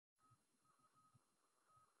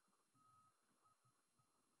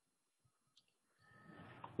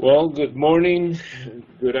Well, good morning,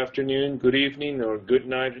 good afternoon, good evening, or good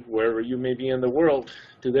night, wherever you may be in the world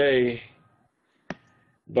today.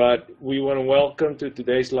 But we want to welcome to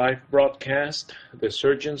today's live broadcast, the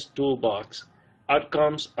Surgeons Toolbox.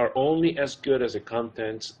 Outcomes are only as good as the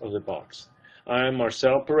contents of the box. I am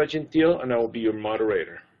Marcel Perez-Gentil, and I will be your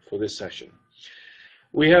moderator for this session.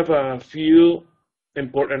 We have a few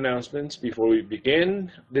important announcements before we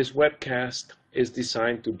begin. This webcast is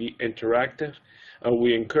designed to be interactive, and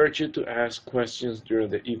we encourage you to ask questions during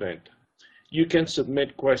the event. You can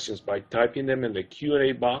submit questions by typing them in the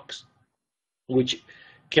Q&A box, which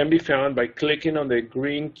can be found by clicking on the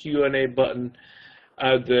green Q&A button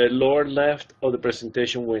at the lower left of the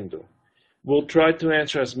presentation window. We'll try to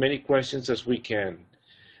answer as many questions as we can.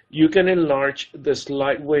 You can enlarge the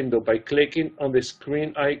slide window by clicking on the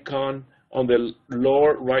screen icon on the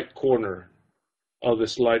lower right corner of the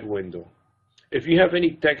slide window. If you have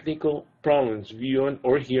any technical problems viewing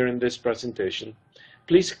or hearing this presentation,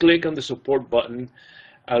 please click on the support button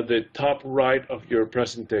at the top right of your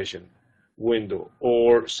presentation window,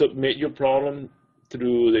 or submit your problem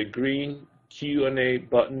through the green Q&A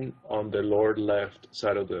button on the lower left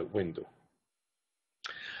side of the window.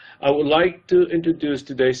 I would like to introduce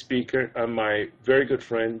today's speaker and my very good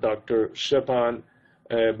friend, Dr. Szczepan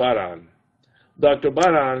Baran. Dr.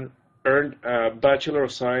 Baran earned a Bachelor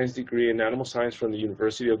of Science degree in Animal Science from the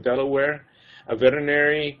University of Delaware, a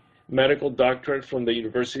veterinary medical doctorate from the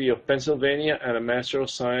University of Pennsylvania, and a Master of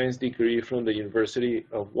Science degree from the University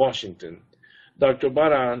of Washington. Dr.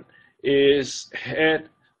 Baran is head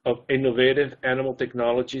of Innovative Animal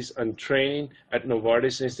Technologies and Training at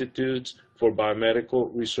Novartis Institutes for Biomedical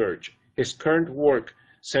Research. His current work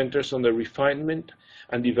centers on the refinement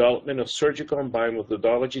and development of surgical and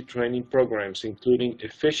biomethodology training programs, including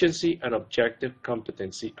efficiency and objective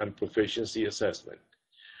competency and proficiency assessment.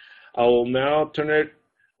 I will now turn it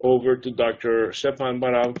over to Dr. Szczepan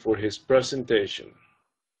Baran for his presentation.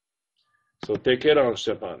 So take it on,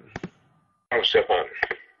 Szczepan.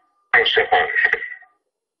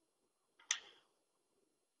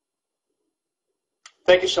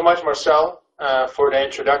 Thank you so much, Marcel, for the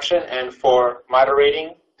introduction and for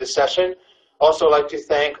moderating the session. Also like to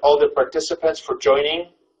thank all the participants for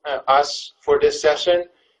joining us for this session,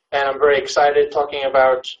 and I'm very excited talking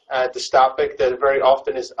about this topic that very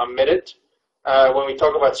often is omitted when we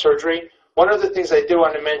talk about surgery. One of the things I do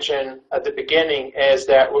want to mention at the beginning is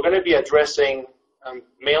that we're going to be addressing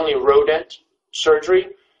mainly rodent surgery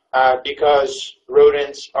because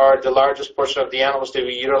rodents are the largest portion of the animals that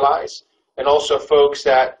we utilize, and also folks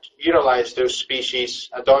that utilize those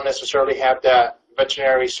species don't necessarily have that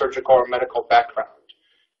veterinary, surgical, or medical background.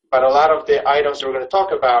 But a lot of the items that we're going to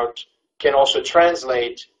talk about can also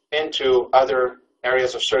translate into other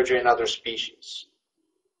areas of surgery and other species.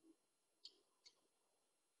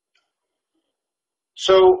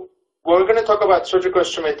 So when we're going to talk about surgical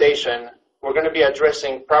instrumentation, we're going to be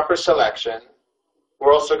addressing proper selection.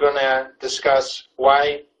 We're also going to discuss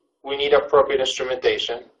why we need appropriate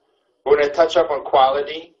instrumentation. We're going to touch up on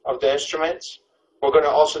quality of the instruments. We're going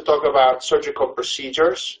to also talk about surgical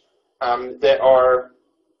procedures that are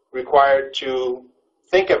required to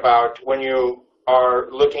think about when you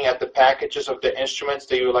are looking at the packages of the instruments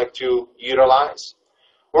that you would like to utilize.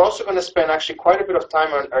 We're also going to spend actually quite a bit of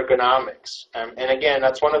time on ergonomics. And again,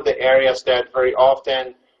 that's one of the areas that very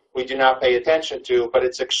often we do not pay attention to, but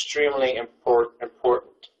it's extremely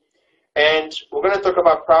important. And we're going to talk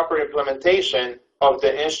about proper implementation of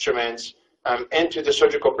the instruments into the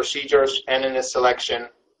surgical procedures and in the selection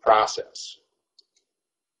process.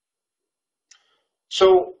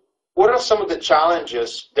 So what are some of the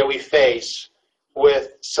challenges that we face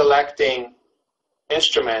with selecting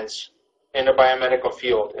instruments in the biomedical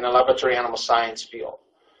field, in the laboratory animal science field?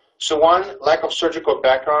 So one, lack of surgical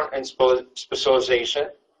background and specialization.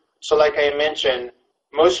 So like I mentioned,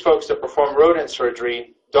 most folks that perform rodent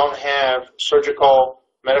surgery don't have surgical,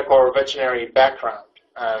 medical, or veterinary background.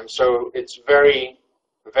 So it's very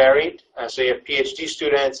varied. So you have PhD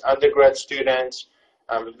students, undergrad students,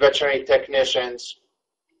 veterinary technicians,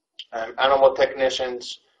 animal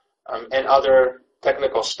technicians, and other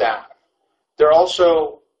technical staff. There are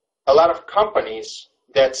also a lot of companies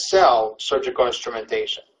that sell surgical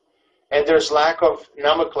instrumentation, and there's lack of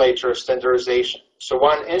nomenclature standardization. So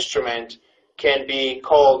one instrument can be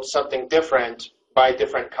called something different by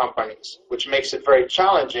different companies, which makes it very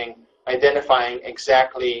challenging identifying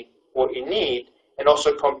exactly what you need and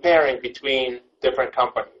also comparing between different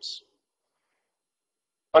companies.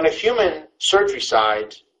 On the human surgery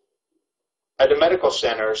side, at the medical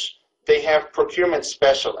centers, they have procurement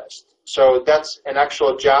specialists. So that's an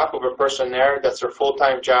actual job of a person there. That's their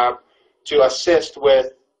full-time job to assist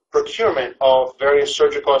with procurement of various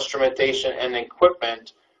surgical instrumentation and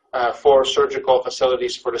equipment for surgical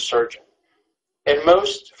facilities for the surgeon. In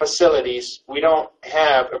most facilities, we don't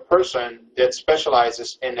have a person that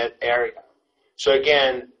specializes in that area. So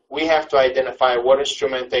again, we have to identify what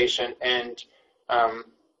instrumentation and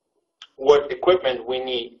what equipment we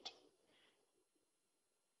need.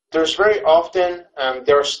 There's very often,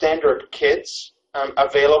 there are standard kits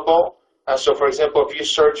available. So for example, if you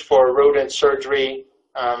search for rodent surgery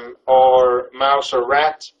or mouse or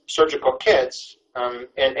rat surgical kits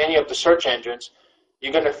in any of the search engines,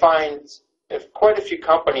 you're going to find quite a few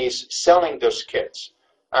companies selling those kits.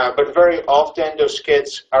 But very often those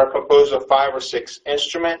kits are composed of 5 or 6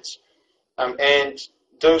 instruments, and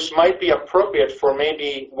those might be appropriate for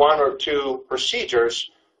maybe 1 or 2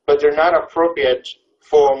 procedures, but they're not appropriate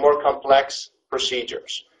for more complex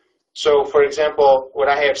procedures. So for example, what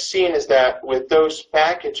I have seen is that with those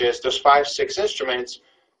packages, those 5, 6 instruments,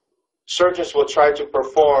 surgeons will try to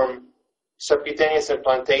perform subcutaneous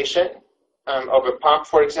implantation of a pump,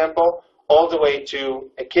 for example, all the way to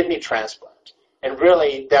a kidney transplant. And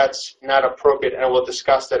really, that's not appropriate, and we'll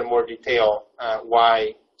discuss that in more detail,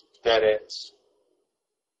 why that is.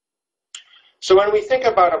 So when we think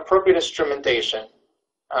about appropriate instrumentation,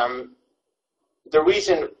 the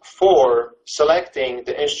reason for selecting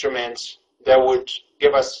the instruments that would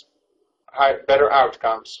give us better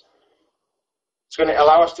outcomes, it's going to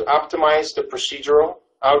allow us to optimize the procedural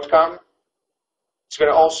outcome. It's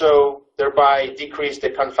going to also thereby decrease the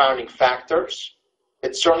confounding factors.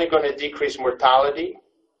 It's certainly going to decrease mortality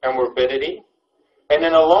and morbidity. And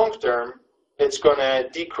in the long term, it's going to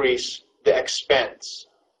decrease the expense.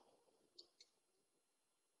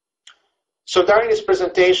 So during this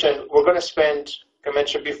presentation, we're going to spend, like I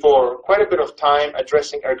mentioned before, quite a bit of time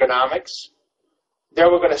addressing ergonomics.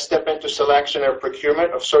 Then we're going to step into selection and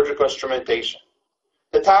procurement of surgical instrumentation.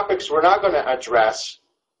 The topics we're not going to address,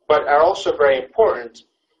 but are also very important,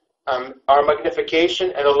 are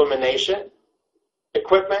magnification and illumination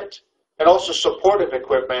equipment, and also supportive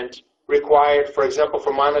equipment required, for example,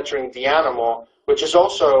 for monitoring the animal, which is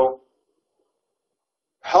also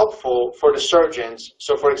helpful for the surgeons.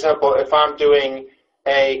 So for example, if I'm doing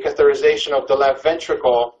a catheterization of the left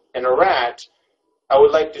ventricle in a rat, I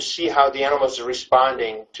would like to see how the animal is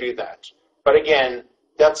responding to that. But again,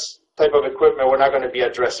 that's the type of equipment we're not going to be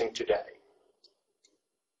addressing today.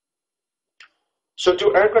 So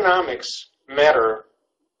do ergonomics matter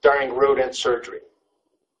during rodent surgery?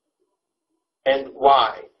 And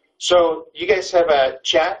why? So you guys have a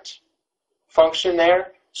chat function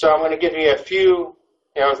there. So I'm going to give you a few,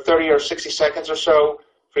 30 or 60 seconds or so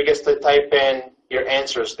for you guys to type in your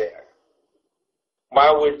answers there.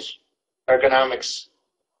 Why would ergonomics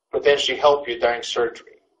potentially help you during surgery?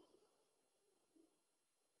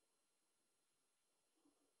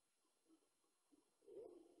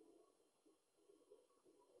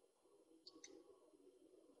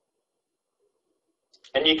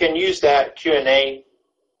 And you can use that Q&A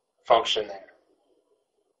function there.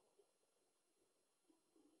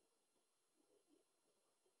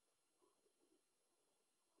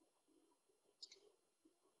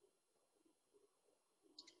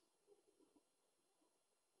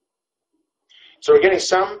 So we're getting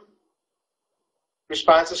some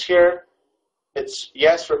responses here. It's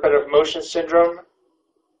yes, repetitive motion syndrome.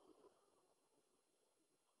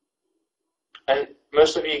 And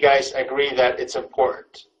most of you guys agree that it's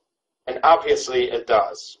important. And obviously it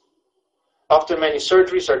does. Often many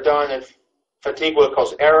surgeries are done and fatigue will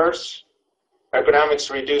cause errors. Ergonomics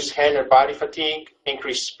reduce hand and body fatigue,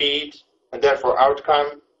 increase speed, and therefore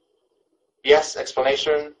outcome. Yes,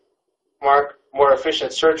 explanation mark, more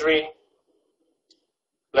efficient surgery,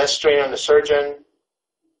 less strain on the surgeon,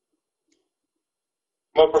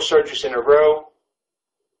 multiple surgeries in a row.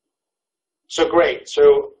 So great.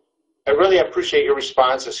 So I really appreciate your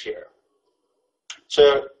responses here. So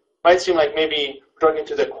it might seem like maybe we're talking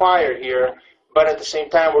to the choir here, but at the same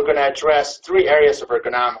time, we're going to address 3 areas of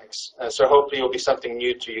ergonomics. So hopefully it will be something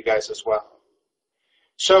new to you guys as well.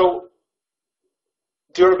 So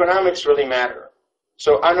do ergonomics really matter?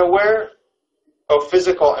 So unaware of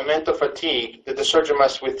physical and mental fatigue that the surgeon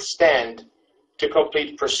must withstand to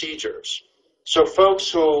complete procedures. So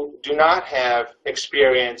folks who do not have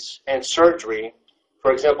experience in surgery,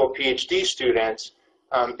 for example, PhD students,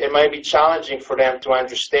 it might be challenging for them to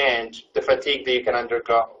understand the fatigue that you can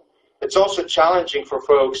undergo. It's also challenging for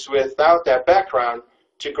folks without that background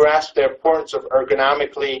to grasp the importance of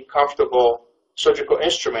ergonomically comfortable surgical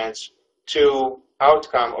instruments to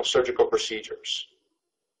outcome of surgical procedures.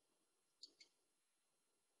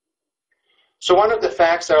 So one of the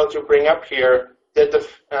facts that I want to bring up here, that the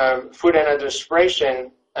food and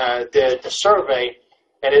administration did a survey,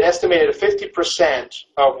 and it estimated 50%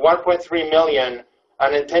 of 1.3 million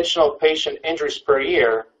unintentional patient injuries per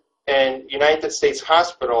year in United States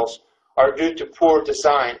hospitals are due to poor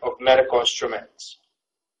design of medical instruments.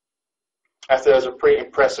 I thought those are pretty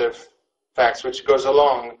impressive facts, which goes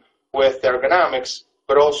along with the ergonomics,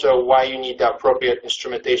 but also why you need the appropriate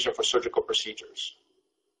instrumentation for surgical procedures.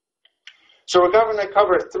 So we're going to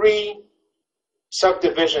cover 3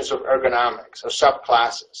 subdivisions of ergonomics, or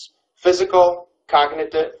subclasses: physical,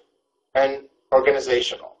 cognitive, and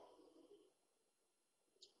organizational.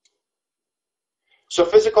 So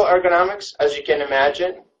physical ergonomics, as you can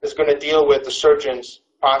imagine, is going to deal with the surgeon's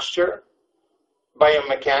posture,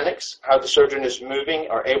 biomechanics, how the surgeon is moving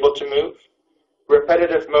or able to move,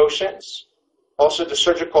 repetitive motions, also the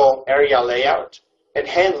surgical area layout, and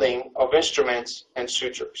handling of instruments and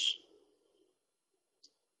sutures.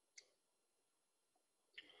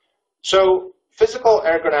 So physical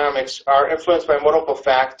ergonomics are influenced by multiple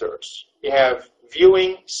factors. You have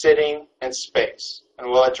viewing, sitting, and space, and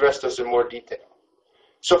we'll address those in more detail.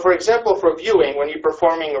 So for example, for viewing, when you're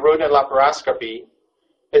performing a rodent laparoscopy,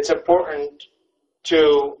 it's important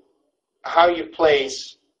to how you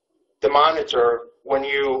place the monitor when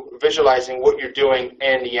you're visualizing what you're doing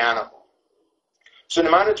in the animal. So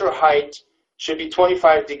the monitor height should be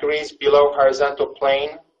 25 degrees below horizontal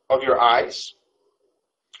plane of your eyes.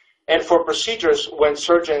 And for procedures, when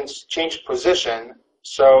surgeons change position,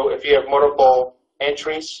 so if you have multiple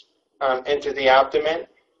entries into the abdomen,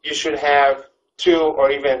 you should have 2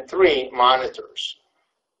 or even 3 monitors.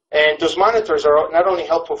 And those monitors are not only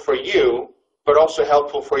helpful for you, but also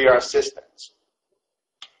helpful for your assistants.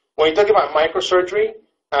 When you talk about microsurgery,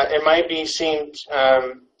 it might be seemed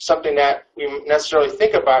something that we necessarily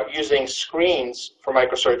think about using screens for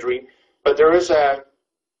microsurgery, but there is a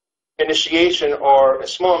initiation or a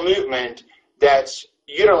small movement that's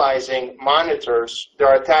utilizing monitors that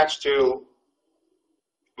are attached to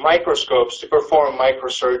microscopes to perform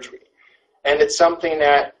microsurgery. And it's something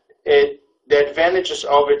that the advantages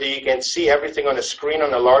of it, that you can see everything on a screen,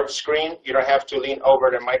 on a large screen. You don't have to lean over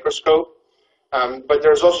the microscope. But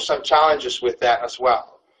there's also some challenges with that as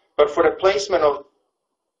well. But for the placement of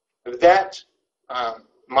that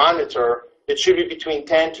monitor, it should be between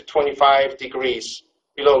 10 to 25 degrees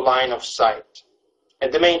below line of sight.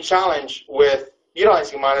 And the main challenge with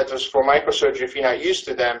utilizing monitors for microsurgery, if you're not used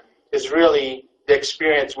to them, is really the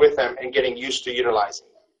experience with them and getting used to utilizing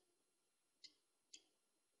them.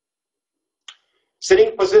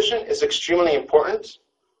 Sitting position is extremely important.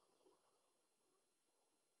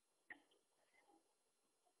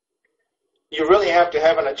 You really have to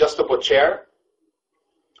have an adjustable chair.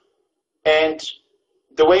 And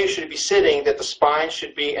the way you should be sitting, that the spine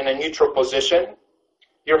should be in a neutral position,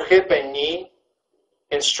 your hip and knee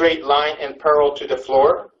in straight line and parallel to the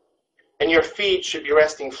floor, and your feet should be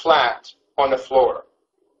resting flat on the floor.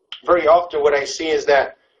 Very often what I see is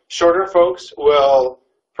that shorter folks will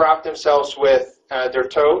prop themselves with their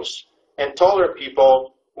toes, and taller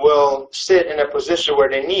people will sit in a position where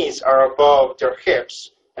their knees are above their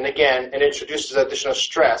hips. And again, it introduces additional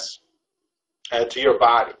stress to your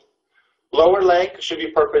body. Lower leg should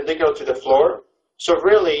be perpendicular to the floor. So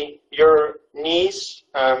really, your knees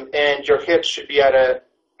and your hips should be at a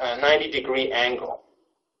 90-degree angle,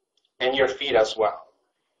 and your feet as well.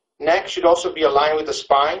 Neck should also be aligned with the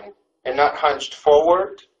spine and not hunched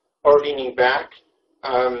forward or leaning back,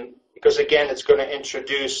 because again, it's going to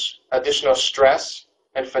introduce additional stress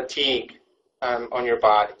and fatigue on your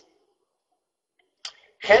body.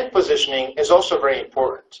 Hand positioning is also very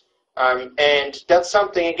important. And that's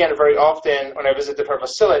something, again, very often when I visit different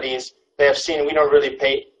facilities, they have seen we don't really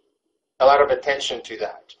pay a lot of attention to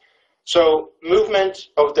that. So movement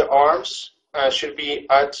of the arms should be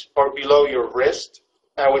at or below your wrist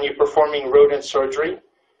when you're performing rodent surgery.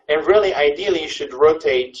 And really, ideally, you should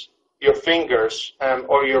rotate your fingers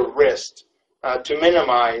or your wrist to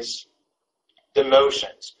minimize the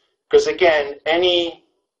motions. Because again,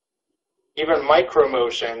 even micro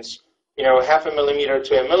motions, half a millimeter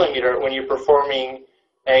to a millimeter, when you're performing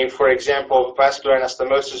for example, vascular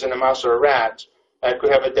anastomosis in a mouse or a rat,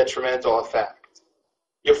 could have a detrimental effect.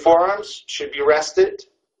 Your forearms should be rested,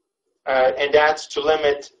 and that's to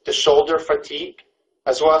limit the shoulder fatigue,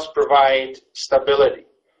 as well as provide stability.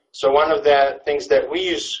 So one of the things that we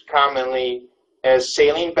use commonly is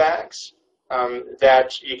saline bags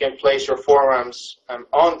that you can place your forearms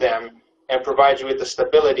on them and provide you with the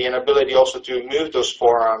stability and ability also to move those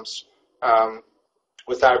forearms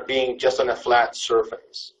without being just on a flat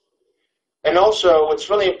surface. And also, what's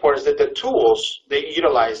really important is that the tools that you're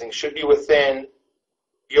utilizing should be within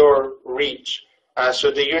your reach.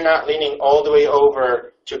 so that you're not leaning all the way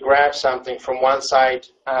over to grab something from one side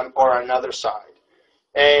or another side.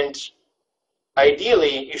 And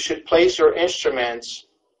ideally, you should place your instruments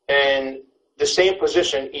in the same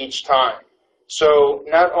position each time. So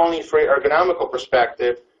not only for ergonomical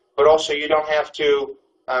perspective, but also you don't have to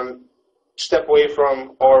step away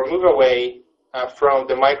from or move away from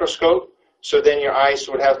the microscope, so then your eyes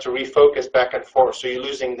would have to refocus back and forth. So you're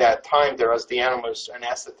losing that time there as the animal is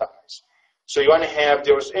anesthetized. So you want to have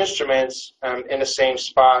those instruments in the same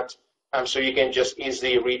spot so you can just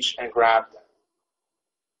easily reach and grab them.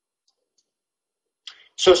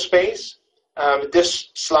 So space, this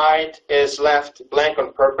slide is left blank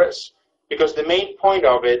on purpose because the main point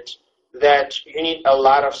of it that you need a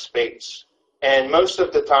lot of space. And most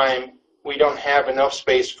of the time, we don't have enough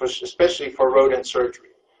space, especially for rodent surgery.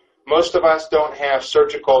 Most of us don't have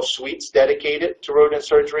surgical suites dedicated to rodent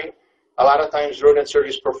surgery. A lot of times rodent surgery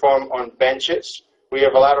is performed on benches. We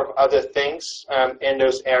have a lot of other things in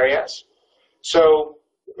those areas. So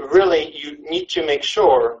really you need to make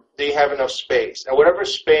sure that you have enough space. And whatever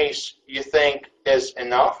space you think is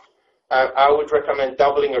enough, I would recommend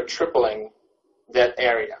doubling or tripling that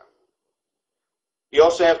area. You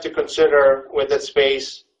also have to consider with that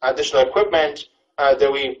space additional equipment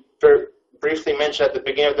that we briefly mentioned at the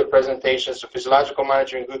beginning of the presentation, so physiological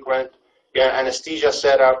monitoring equipment, your anesthesia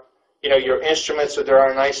setup, your instruments so they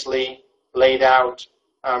are nicely laid out,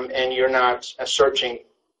 and you're not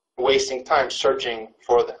wasting time searching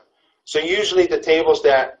for them. So usually the tables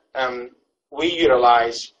that we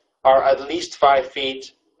utilize are at least 5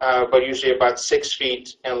 feet, but usually about 6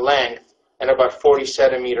 feet in length and about 40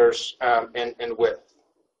 centimeters in width.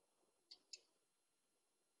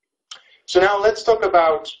 So now let's talk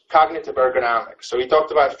about cognitive ergonomics. So we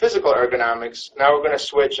talked about physical ergonomics. Now we're going to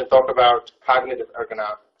switch and talk about cognitive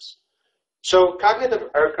ergonomics. So cognitive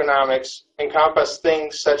ergonomics encompass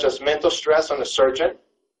things such as mental stress on the surgeon,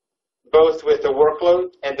 both with the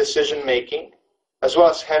workload and decision making, as well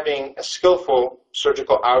as having a skillful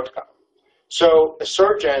surgical outcome. So a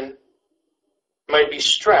surgeon might be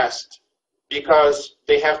stressed because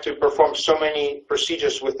they have to perform so many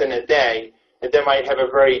procedures within a day, and they might have a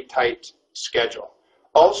very tight schedule.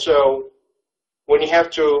 Also, when you have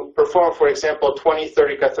to perform, for example, 20,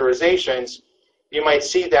 30 catheterizations, you might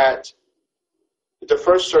see that the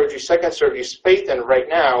first surgery, second surgery is patent right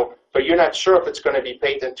now, but you're not sure if it's going to be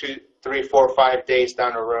patent 2, 3, 4, 5 days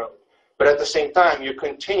down the road. But at the same time, you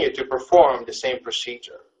continue to perform the same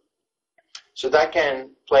procedure. So that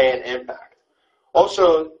can play an impact.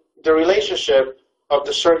 Also, the relationship of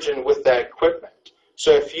the surgeon with the equipment.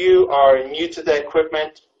 So if you are new to the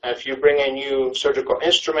equipment, if you bring a new surgical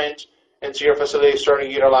instrument into your facility starting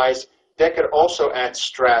to utilize, that could also add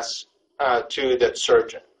stress to that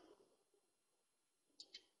surgeon.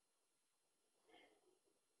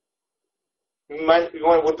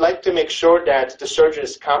 One would like to make sure that the surgeon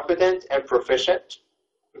is competent and proficient,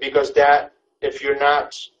 because that, if you're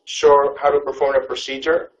not sure how to perform a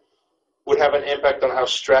procedure, would have an impact on how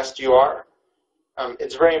stressed you are.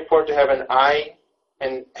 It's very important to have an eye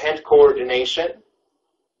and hand coordination.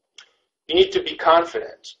 You need to be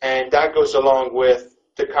confident, and that goes along with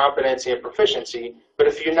the competency and proficiency. But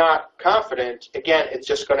if you're not confident, again, it's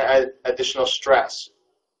just going to add additional stress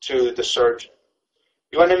to the surgeon.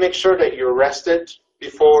 You want to make sure that you're rested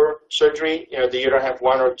before surgery, that you don't have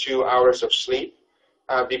 1 or 2 hours of sleep,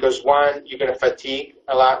 because one, you're going to fatigue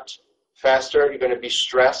a lot faster, you're going to be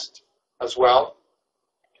stressed as well.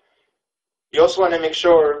 You also want to make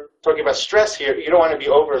sure, talking about stress here, you don't want to be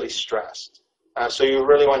overly stressed. So you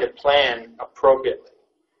really want to plan appropriately.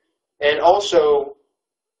 And also,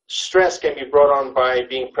 stress can be brought on by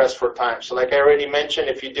being pressed for time. So like I already mentioned,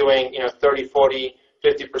 if you're doing 30, 40,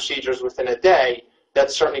 50 procedures within a day,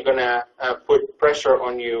 that's certainly going to put pressure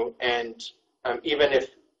on you. And even if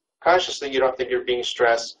consciously you don't think you're being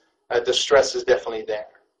stressed, the stress is definitely there.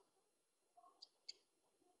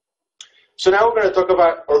 So now we're going to talk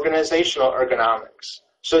about organizational ergonomics.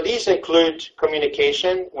 So these include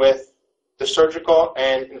communication with the surgical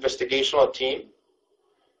and investigational team,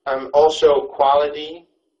 also quality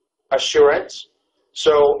assurance.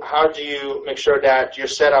 So how do you make sure that your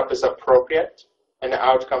setup is appropriate and the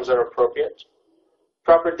outcomes are appropriate?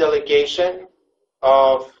 Proper delegation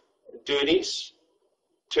of duties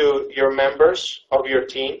to your members of your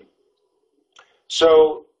team.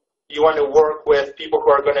 So you want to work with people who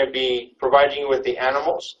are going to be providing you with the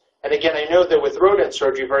animals. And again, I know that with rodent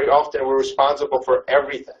surgery, very often we're responsible for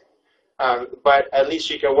everything. But at least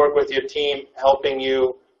you can work with your team, helping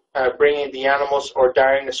you bring in the animals or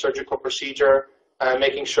during the surgical procedure,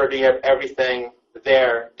 making sure that you have everything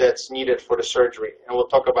there that's needed for the surgery. And we'll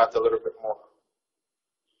talk about that a little bit more.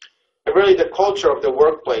 and really the culture of the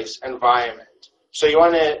workplace environment. So you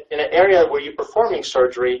want to, in an area where you're performing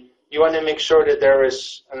surgery, you want to make sure that there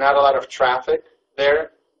is not a lot of traffic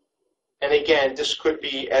there. And again, this could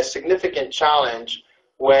be a significant challenge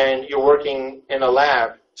when you're working in a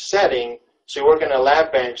lab setting. So you work in a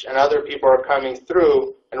lab bench and other people are coming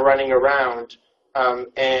through and running around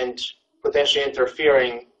and potentially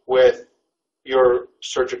interfering with your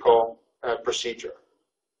surgical procedure.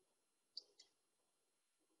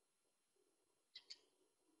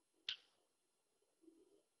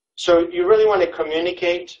 So you really want to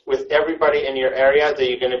communicate with everybody in your area that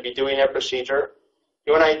you're going to be doing that procedure.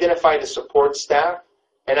 You want to identify the support staff,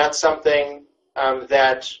 and that's something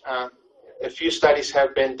that a few studies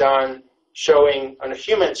have been done showing on the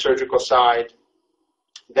human surgical side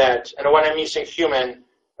that, and when I'm using human,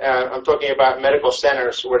 I'm talking about medical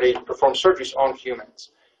centers where they perform surgeries on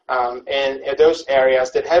humans. And in those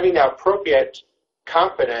areas, that having the appropriate,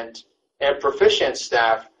 competent, and proficient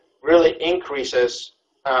staff really increases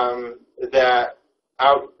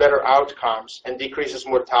better outcomes and decreases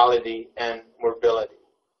mortality and morbidity.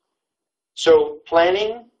 So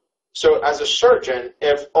planning, so as a surgeon,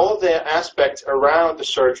 if all the aspects around the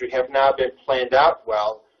surgery have not been planned out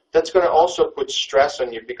well, that's going to also put stress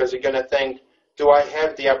on you because you're going to think, do I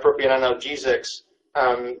have the appropriate analgesics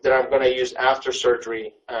that I'm going to use after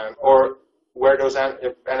surgery, or were those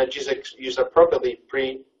analgesics used appropriately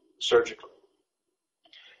pre-surgically?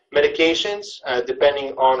 Medications,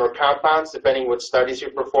 depending on, or compounds, depending what studies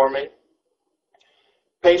you're performing.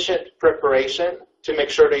 Patient preparation, to make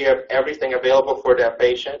sure that you have everything available for that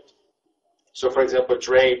patient. So for example,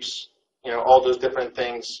 drapes, all those different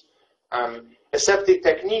things. Aseptic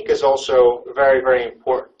technique is also very, very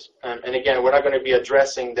important. And again, we're not going to be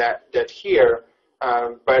addressing that here,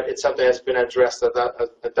 but it's something that's been addressed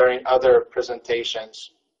during other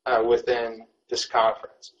presentations within this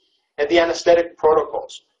conference. And the anesthetic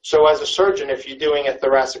protocols. So as a surgeon, if you're doing a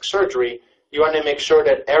thoracic surgery, you want to make sure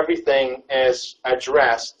that everything is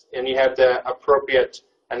addressed and you have the appropriate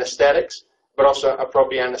anesthetics, but also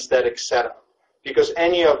appropriate anesthetic setup. Because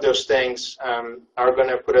any of those things are going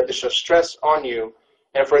to put additional stress on you.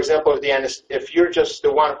 And for example, if you're just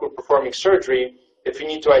the one who's performing surgery, if you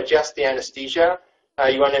need to adjust the anesthesia,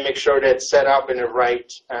 you want to make sure that it's set up in the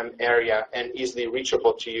right area and easily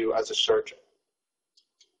reachable to you as a surgeon.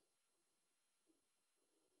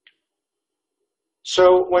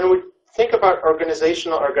 So when we think about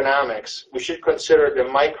organizational ergonomics, we should consider the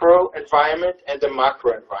micro environment and the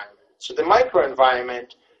macro environment. So the micro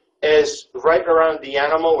environment is right around the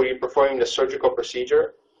animal where you're performing the surgical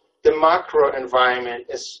procedure. The macro environment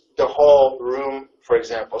is the whole room, for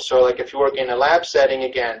example. So like if you work in a lab setting,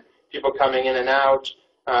 again, people coming in and out,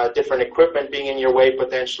 different equipment being in your way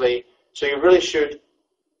potentially. So you really should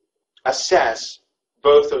assess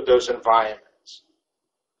both of those environments.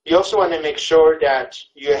 You also want to make sure that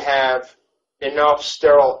you have enough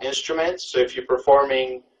sterile instruments. So if you're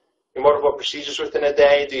performing multiple procedures within a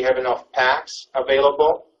day, do you have enough packs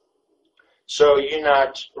available? So you're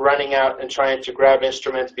not running out and trying to grab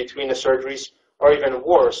instruments between the surgeries, or even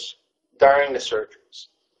worse, during the surgeries.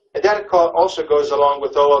 And that also goes along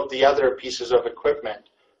with all of the other pieces of equipment.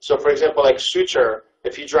 So for example, like suture,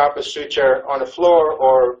 if you drop a suture on the floor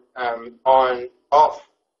or off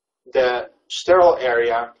the sterile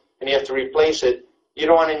area and you have to replace it, you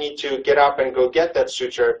don't want to need to get up and go get that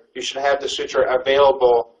suture. You should have the suture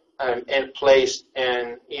available and placed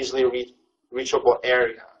in easily reachable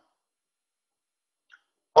area.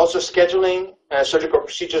 Also, scheduling surgical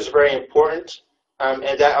procedures is very important,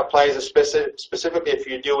 and that applies specifically if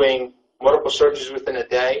you're doing multiple surgeries within a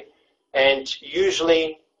day. And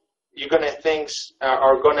usually, things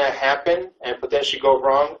are going to happen and potentially go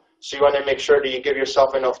wrong. So you want to make sure that you give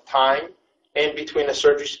yourself enough time in between the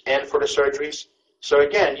surgeries and for the surgeries. So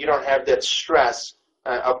again, you don't have that stress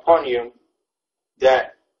upon you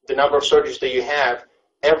that the number of surgeries that you have,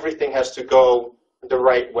 everything has to go the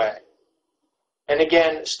right way. And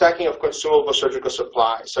again, stacking of consumable surgical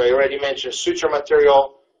supplies. So I already mentioned suture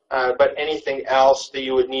material, but anything else that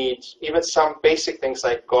you would need, even some basic things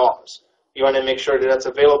like gauze, you want to make sure that that's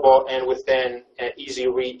available and within easy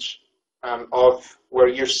reach of where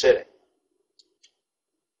you're sitting.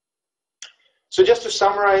 So just to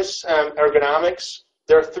summarize ergonomics,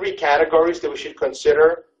 there are three categories that we should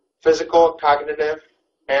consider: physical, cognitive,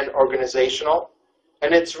 and organizational.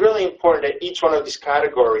 And it's really important that each one of these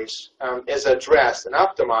categories is addressed and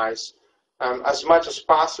optimized as much as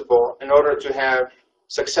possible in order to have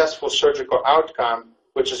successful surgical outcome,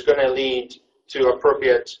 which is going to lead to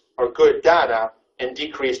appropriate or good data and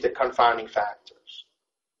decrease the confounding factors.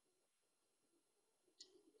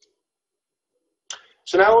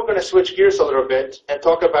 So now we're going to switch gears a little bit and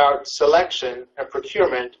talk about selection and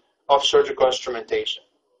procurement of surgical instrumentation.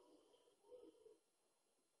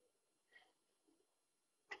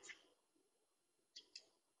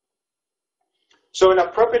 So in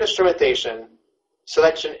appropriate instrumentation,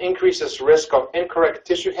 selection increases risk of incorrect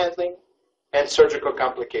tissue handling and surgical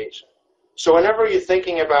complication. So whenever you're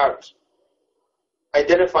thinking about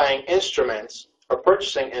identifying instruments or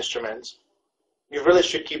purchasing instruments, you really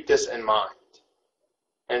should keep this in mind.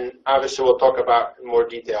 And obviously we'll talk about in more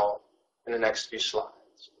detail in the next few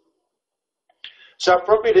slides. So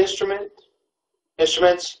appropriate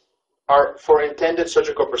instruments are for intended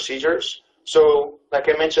surgical procedures. So like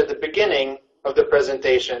I mentioned at the beginning of the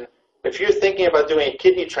presentation, if you're thinking about doing a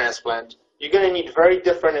kidney transplant, you're going to need very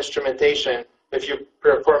different instrumentation if you're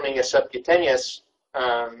performing a subcutaneous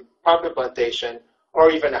pump implantation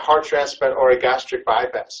or even a heart transplant or a gastric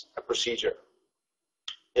bypass procedure.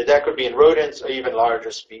 And that could be in rodents or even larger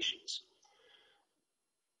species.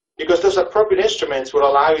 Because those appropriate instruments will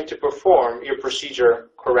allow you to perform your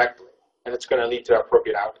procedure correctly, and it's going to lead to an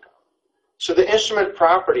appropriate outcome. So the instrument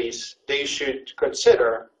properties that you should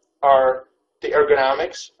consider are the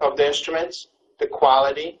ergonomics of the instruments, the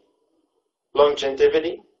quality,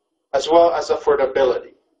 longevity, as well as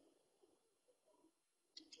affordability.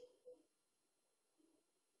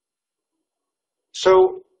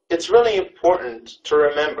 So it's really important to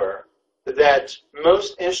remember that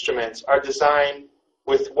most instruments are designed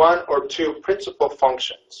with one or two principal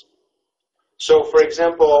functions. So for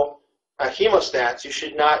example, hemostats, you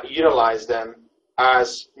should not utilize them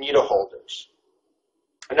as needle holders.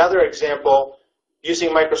 Another example, using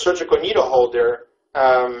microsurgical needle holder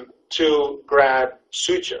to grab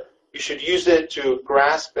suture. You should use it to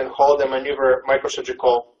grasp and hold and maneuver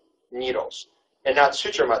microsurgical needles and not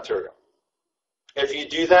suture material. If you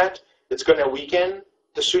do that, it's going to weaken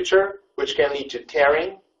the suture, which can lead to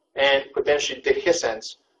tearing and potentially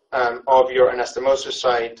dehiscence of your anastomosis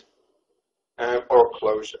site or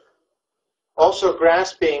closure. Also,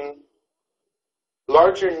 grasping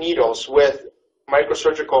larger needles with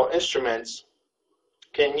microsurgical instruments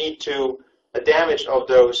can lead to a damage of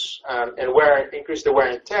those and increase the wear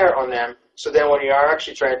and tear on them. So then when you are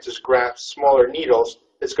actually trying to grasp smaller needles,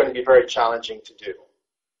 it's going to be very challenging to do.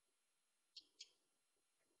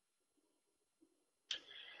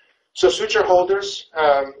 So suture holders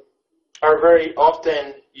are very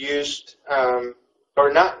often used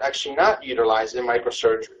or not utilized in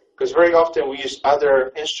microsurgery, because very often we use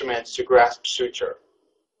other instruments to grasp suture.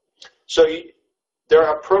 So there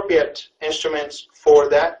are appropriate instruments for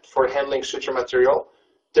that, for handling suture material.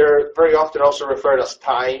 They're very often also referred as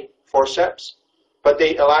tie forceps, but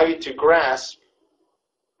they allow you to grasp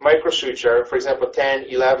microsuture, for example, 10,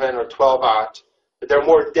 11, or 12-aught. They're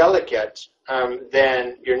more delicate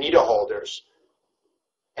than your needle holders.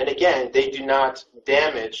 And again, they do not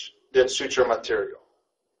damage the suture material.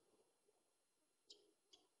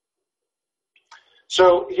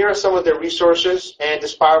 So here are some of the resources, and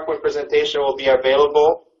this PowerPoint presentation will be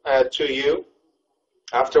available to you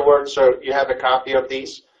afterwards, so you have a copy of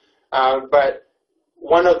these. But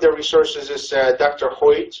one of the resources is Dr.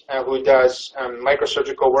 Hoyt, who does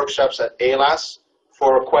microsurgical workshops at ALAS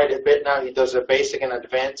for quite a bit now. He does a basic and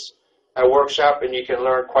advanced workshop, and you can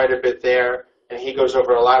learn quite a bit there, and he goes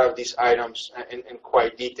over a lot of these items in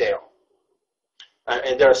quite detail.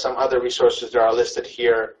 And there are some other resources that are listed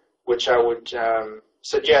here, which I would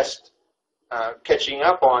suggest catching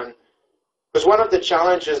up on, because one of the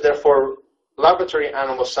challenges there for laboratory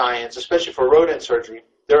animal science, especially for rodent surgery,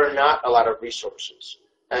 there are not a lot of resources.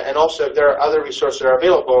 And also, if there are other resources that are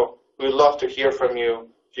available, we'd love to hear from you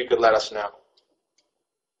if you could let us know.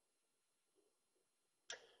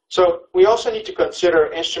 So we also need to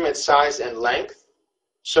consider instrument size and length.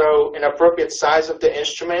 So an appropriate size of the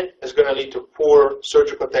instrument is going to lead to poor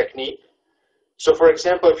surgical technique. So for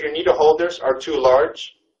example, if your needle holders are too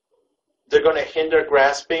large, they're going to hinder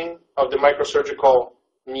grasping of the microsurgical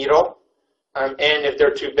needle. And if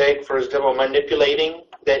they're too big, for example, manipulating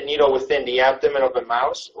that needle within the abdomen of a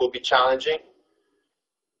mouse will be challenging.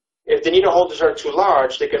 If the needle holders are too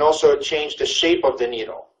large, they can also change the shape of the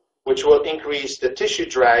needle, which will increase the tissue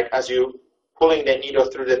drag as you pulling the needle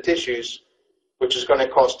through the tissues, which is going to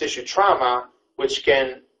cause tissue trauma, which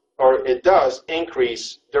can, or it does,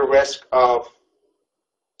 increase the risk of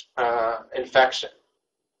infection.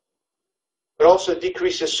 It also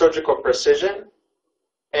decreases surgical precision,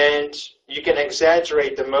 and you can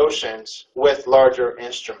exaggerate the motions with larger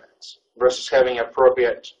instruments versus having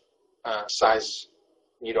appropriate size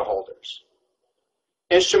needle holders.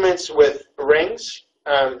 Instruments with rings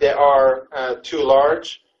that are too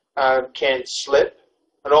large can slip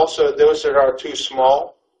And also those that are too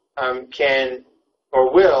small can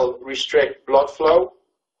or will restrict blood flow,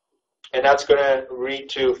 and that's going to lead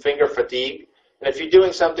to finger fatigue. And if you're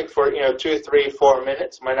doing something for 2, 3, 4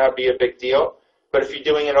 minutes, it might not be a big deal, but if you're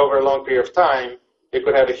doing it over a long period of time, it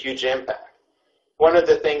could have a huge impact. One of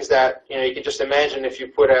the things that you can just imagine, if you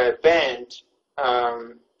put a band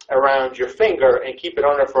around your finger and keep it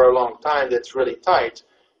on there for a long time that's really tight,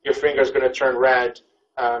 your finger is going to turn red,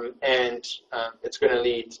 and it's going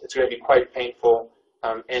to be quite painful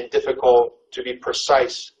and difficult to be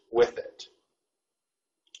precise with it.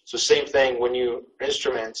 So same thing when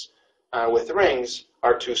instruments with rings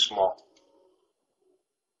are too small.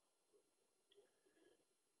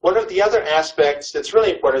 One of the other aspects that's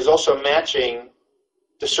really important is also matching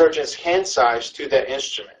the surgeon's hand size to that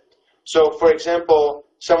instrument. So for example,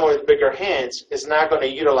 someone with bigger hands is not going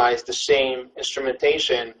to utilize the same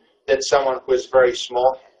instrumentation that someone who has very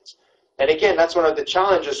small hands. And again, that's one of the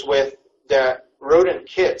challenges with the rodent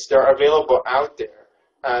kits that are available out there.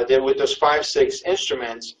 That with those 5, 6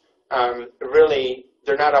 instruments, really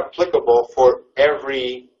they're not applicable for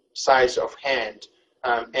every size of hand.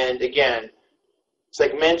 And again, it's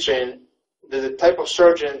like mentioned, the type of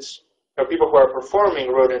surgeons or people who are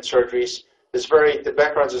performing rodent surgeries the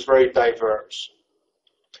backgrounds is very diverse.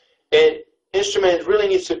 An instrument really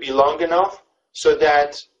needs to be long enough so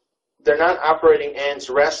that they're not operating ends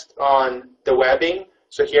rest on the webbing.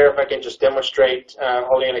 So here, if I can just demonstrate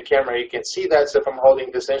holding a camera, you can see that. So if I'm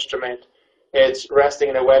holding this instrument, it's resting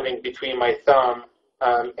in a webbing between my thumb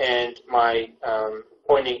and my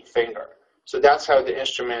pointing finger. So that's how the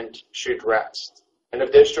instrument should rest. And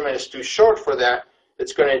if the instrument is too short for that,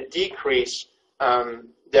 it's going to decrease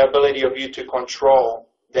the ability of you to control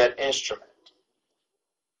that instrument.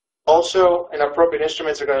 Also, inappropriate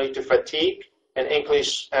instruments are going to lead to fatigue and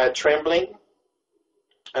increase trembling.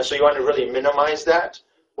 And so you want to really minimize that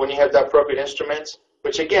when you have the appropriate instruments,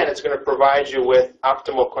 which again, it's going to provide you with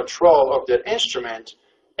optimal control of that instrument,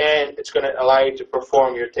 and it's going to allow you to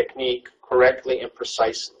perform your technique correctly and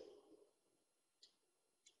precisely.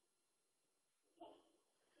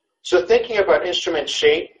 So thinking about instrument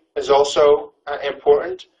shape is also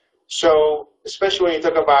important. So especially when you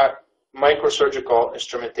talk about microsurgical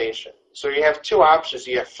instrumentation. So you have 2 options.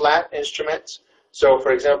 You have flat instruments. So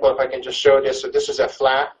for example, if I can just show this, so this is a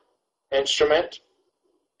flat instrument.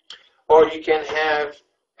 Or you can have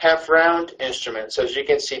half-round instruments. So as you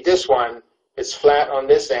can see, this one is flat on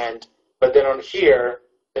this end, but then on here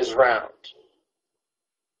is round.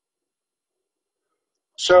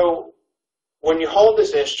 So when you hold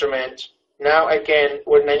this instrument, now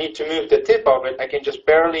when I need to move the tip of it, I can just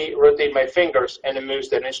barely rotate my fingers and it moves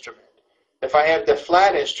that instrument. If I have the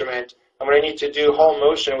flat instrument, I'm going to need to do whole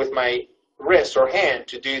motion with my wrist or hand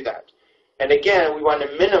to do that. And again, we want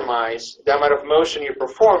to minimize the amount of motion you're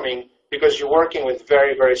performing because you're working with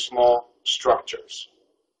very, very small structures.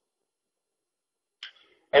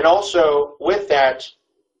 And also with that,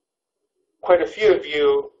 quite a few of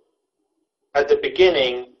you at the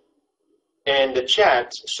beginning in the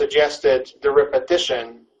chat suggested the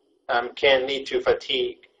repetition can lead to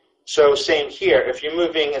fatigue. So same here, if you're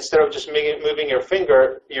moving, instead of just moving your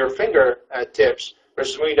finger tips,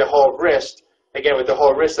 versus moving the whole wrist, again with the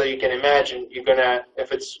whole wrist that you can imagine, you're gonna,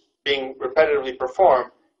 if it's being repetitively performed,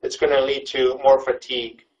 it's gonna lead to more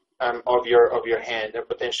fatigue of your hand and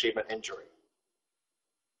potentially even injury.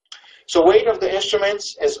 So weight of the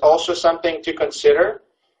instruments is also something to consider,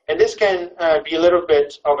 and this can be a little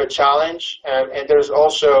bit of a challenge, and there's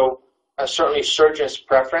also certainly surgeon's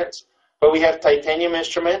preference. But we have titanium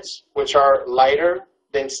instruments, which are lighter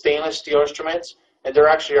than stainless steel instruments, and they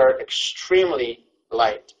actually are extremely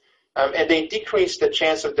light. And they decrease the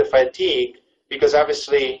chance of the fatigue because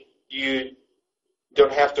obviously you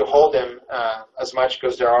don't have to hold them as much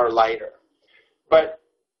because they are lighter. But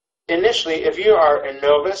initially, if you are a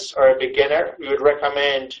novice or a beginner, we would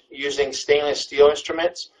recommend using stainless steel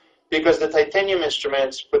instruments because the titanium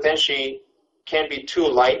instruments potentially can be too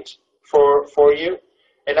light for you,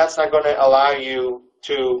 and that's not going to allow you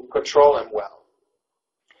to control them well.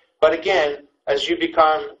 But again, as you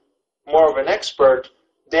become more of an expert,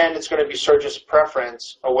 then it's going to be surgeon's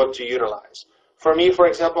preference of what to utilize. For me, for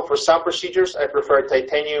example, for some procedures, I prefer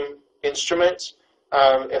titanium instruments.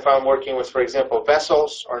 If I'm working with, for example,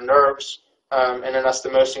 vessels or nerves and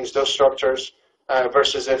anastomosing those structures,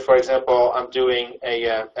 versus if, for example, I'm doing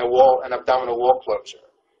an abdominal wall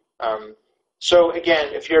closure. So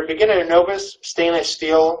again, if you're a beginner or novice, stainless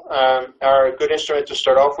steel are a good instrument to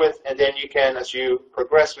start off with, and then you can, as you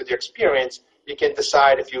progress with your experience, you can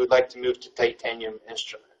decide if you would like to move to titanium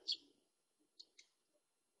instruments.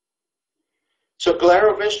 So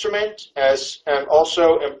glare of instrument is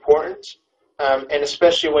also important, and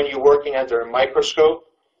especially when you're working under a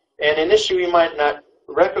microscope. And initially, you might not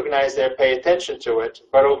recognize that or pay attention to it,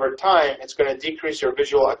 but over time, it's going to decrease your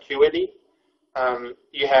visual acuity.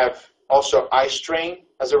 You have also eye strain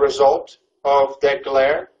as a result of that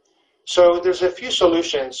glare. So there's a few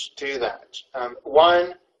solutions to that.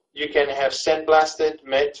 One, you can have sandblasted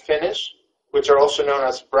matte finish, which are also known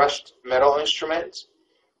as brushed metal instruments,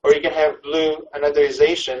 or you can have blue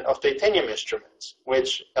anodization of titanium instruments,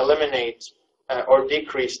 which eliminate or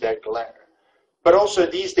decrease that glare. But also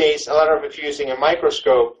these days, a lot of if you're using a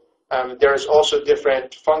microscope, there's also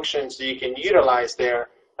different functions that you can utilize there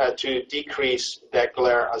to decrease that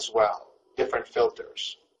glare as well, different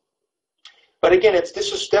filters. But again,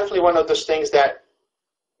 this is definitely one of those things that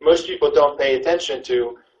most people don't pay attention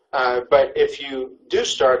to. But if you do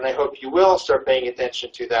start, and I hope you will start paying attention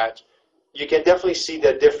to that, you can definitely see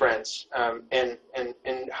the difference in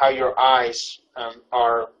how your eyes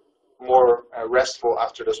are more restful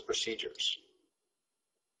after those procedures.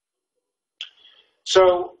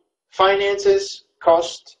 So finances,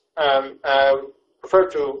 cost, prefer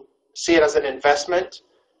to see it as an investment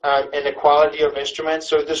in the quality of instruments.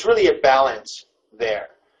 So there's really a balance there.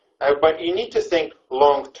 But you need to think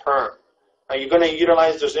long term. You're going to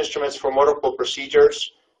utilize those instruments for multiple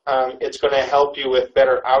procedures. It's going to help you with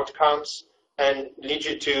better outcomes and lead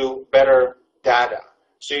you to better data.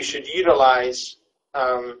 So you should utilize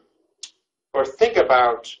or think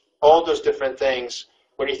about all those different things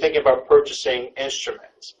when you think about purchasing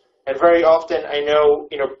instruments. And very often, I know,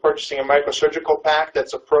 purchasing a microsurgical pack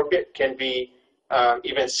that's appropriate can be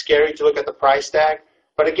even scary to look at the price tag.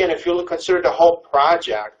 But again, if you consider the whole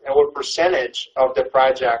project and what percentage of the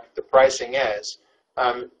project the pricing is,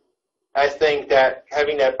 I think that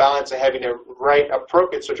having that balance and having the right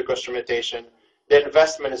appropriate surgical instrumentation, the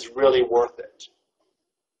investment is really worth it.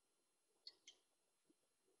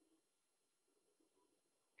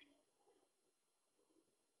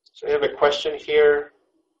 So we have a question here.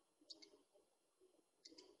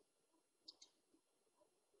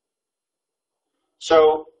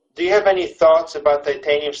 So do you have any thoughts about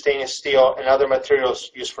titanium, stainless steel, and other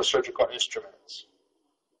materials used for surgical instruments?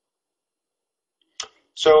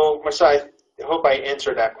 So, Marcel, I hope I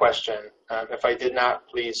answered that question. If I did not,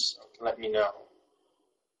 please let me know.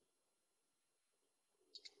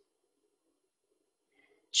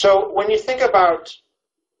 So when you think about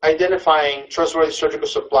identifying trustworthy surgical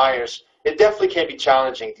suppliers, it definitely can be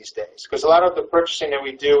challenging these days because a lot of the purchasing that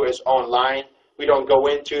we do is online. We don't go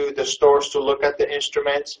into the stores to look at the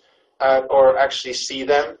instruments or actually see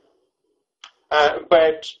them.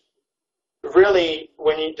 But really,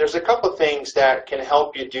 there's a couple things that can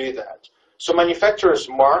help you do that. So manufacturer's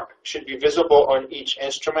mark should be visible on each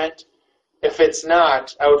instrument. If it's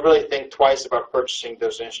not, I would really think twice about purchasing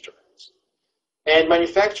those instruments. And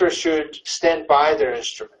manufacturers should stand by their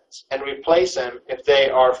instruments and replace them if they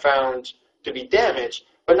are found to be damaged,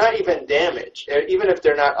 but not even damaged. Even if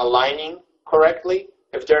they're not aligning correctly,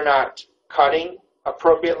 if they're not cutting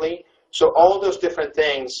appropriately. So all those different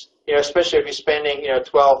things, especially if you're spending,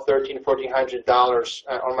 $1,200, $1,300, $1,400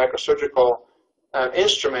 on microsurgical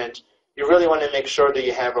instrument, you really want to make sure that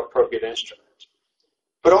you have appropriate instrument.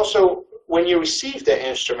 But also, when you receive the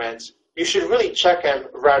instruments, you should really check them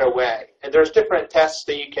right away. And there's different tests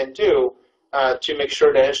that you can do to make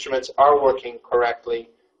sure that instruments are working correctly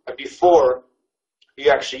before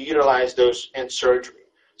you actually utilize those in surgery.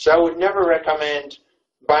 So I would never recommend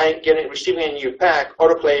receiving a new pack,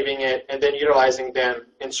 autoclaving it, and then utilizing them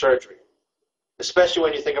in surgery, especially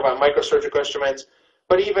when you think about microsurgical instruments,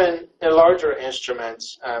 but even in larger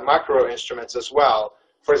instruments, macro instruments as well.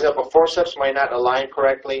 For example, forceps might not align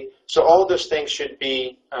correctly. So all those things should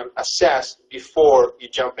be assessed before you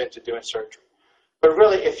jump into doing surgery. But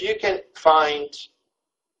really, if you can find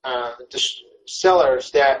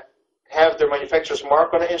sellers that have their manufacturer's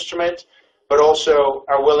mark on the instrument, but also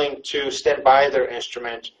are willing to stand by their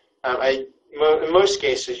instrument, in most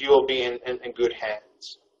cases, you will be in good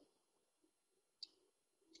hands.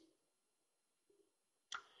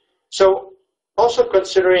 So also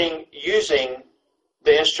considering using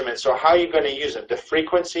the instrument, so how are you going to use them, the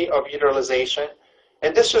frequency of utilization.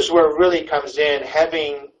 And this is where it really comes in,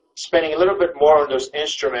 spending a little bit more on those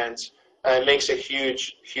instruments makes a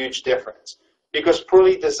huge, huge difference. Because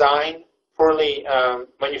poorly designed, poorly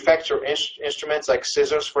manufactured instruments like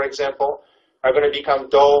scissors, for example, are going to become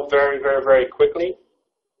dull very, very, very quickly.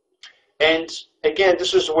 And again,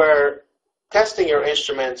 this is where testing your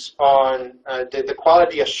instruments on the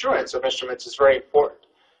quality assurance of instruments is very important.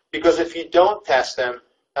 Because if you don't test them,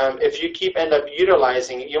 if you end up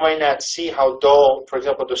utilizing it, you might not see how dull, for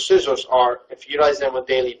example, the scissors are if you utilize them on a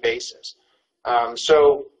daily basis.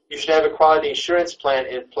 So you should have a quality assurance plan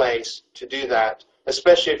in place to do that,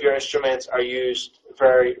 especially if your instruments are used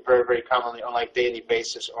very, very, very commonly on like daily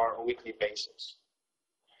basis or a weekly basis.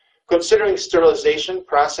 Considering sterilization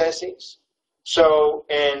processes. So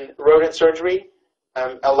in rodent surgery,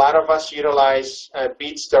 a lot of us utilize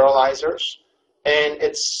bead sterilizers, and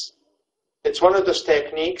it's one of those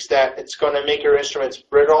techniques that it's going to make your instruments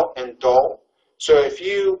brittle and dull. So if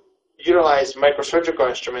you utilize microsurgical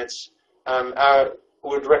instruments, I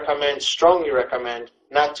would strongly recommend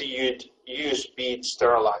not to use bead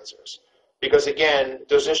sterilizers, because again,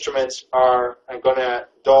 those instruments are going to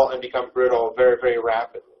dull and become brittle very, very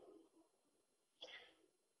rapidly.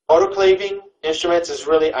 Autoclaving instruments is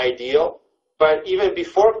really ideal, but even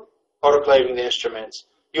before autoclaving the instruments,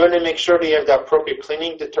 you want to make sure that you have the appropriate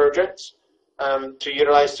cleaning detergents to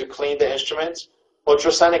utilize to clean the instruments.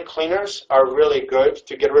 Ultrasonic cleaners are really good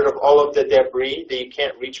to get rid of all of the debris that you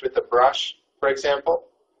can't reach with a brush, for example.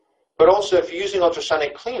 But also, if you're using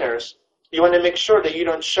ultrasonic cleaners, you want to make sure that you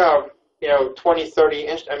don't shove, 20, 30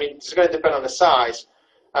 inch. I mean, it's going to depend on the size,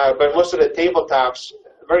 but most of the tabletops,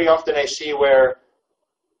 very often I see where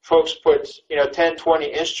folks put 10, 20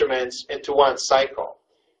 instruments into one cycle.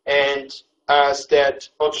 And as that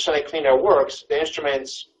ultrasonic cleaner works, the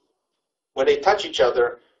instruments, when they touch each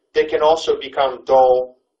other, they can also become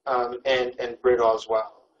dull and brittle as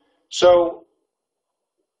well. So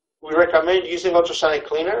we recommend using ultrasonic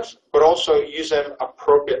cleaners, but also use them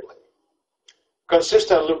appropriately.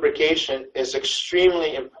 Consistent lubrication is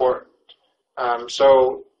extremely important.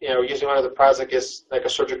 So using one of the products is like a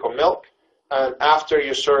surgical milk. After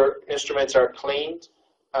your instruments are cleaned,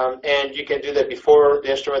 and you can do that before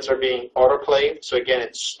the instruments are being autoclaved, so again,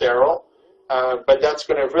 it's sterile, but that's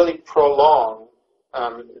going to really prolong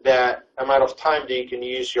that amount of time that you can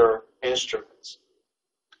use your instruments.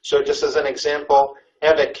 So just as an example, I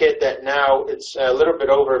have a kit that now it's a little bit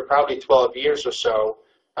over probably 12 years or so,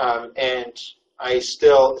 and it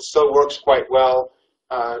still works quite well.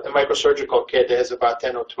 A microsurgical kit that has about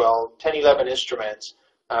 10 or 12, 10, 11 instruments.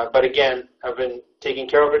 But again, I've been taking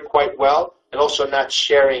care of it quite well, and also not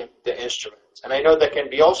sharing the instruments. And I know that can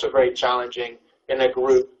be also very challenging in a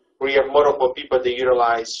group where you have multiple people that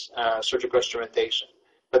utilize surgical instrumentation.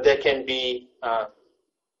 But that can be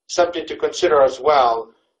something to consider as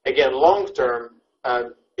well. Again, long term,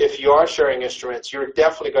 if you are sharing instruments, you're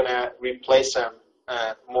definitely going to replace them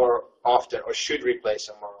more often, or should replace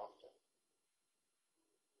them more often.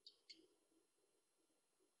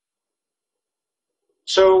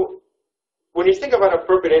 So when you think about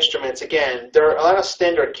appropriate instruments, again, there are a lot of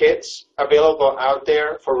standard kits available out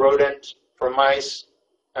there for rodent, for mice,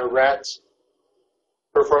 and rats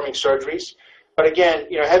performing surgeries. But again,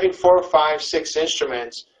 having 4, 5, 6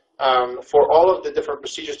 instruments for all of the different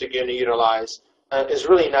procedures that you're going to utilize is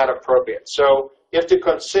really not appropriate. So you have to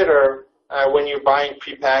consider when you're buying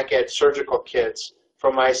prepackaged surgical kits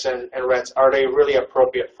for mice and rats, are they really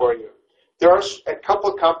appropriate for you? There are a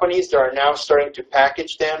couple companies that are now starting to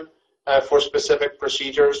package them for specific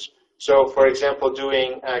procedures. So, for example,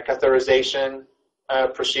 doing catheterization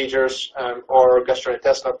procedures or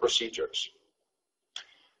gastrointestinal procedures.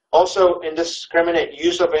 Also, indiscriminate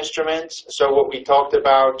use of instruments. So what we talked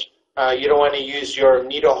about, you don't want to use your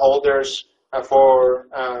needle holders for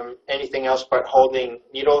anything else but holding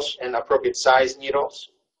needles and appropriate size needles.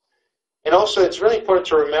 And also, it's really important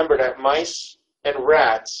to remember that mice and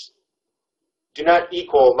rats do not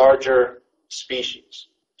equal larger species.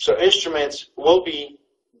 So instruments will be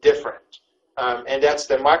different. And that's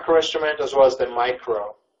the macro instrument as well as the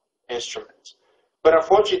micro instruments. But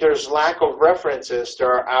unfortunately, there's lack of references that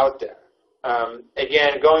are out there.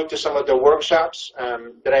 Again, going to some of the workshops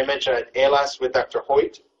that I mentioned at ALAS with Dr.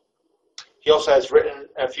 Hoyt. He also has written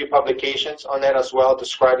a few publications on that as well,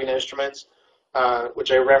 describing the instruments,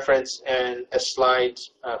 which I referenced in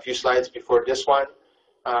a few slides before this one.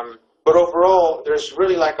 But overall, there's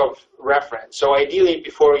really lack of reference. So ideally,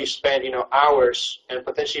 before you spend hours and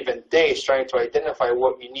potentially even days trying to identify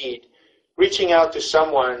what you need, reaching out to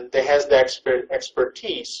someone that has the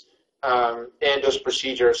expertise in those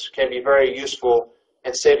procedures can be very useful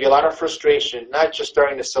and save you a lot of frustration, not just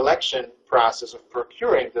during the selection process of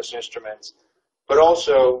procuring those instruments, but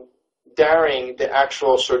also during the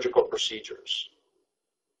actual surgical procedures.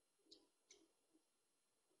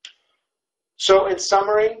 So in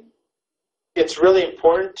summary, it's really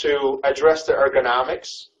important to address the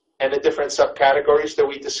ergonomics and the different subcategories that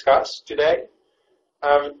we discussed today,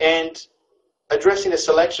 and addressing the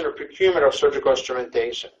selection or procurement of surgical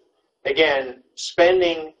instrumentation. Again,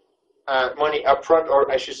 spending money upfront, or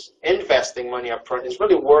I should investing money upfront, is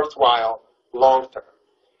really worthwhile long term.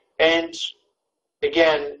 And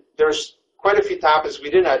again, there's quite a few topics we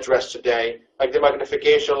didn't address today, like the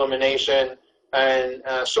magnification, illumination, and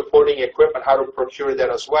supporting equipment, how to procure that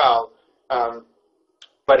as well.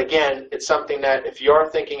 But again, it's something that if you are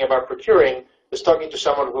thinking about procuring, is talking to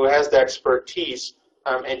someone who has the expertise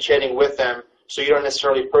and chatting with them, so you don't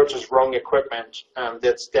necessarily purchase wrong equipment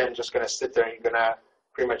that's then just going to sit there and you're going to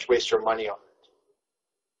pretty much waste your money on it.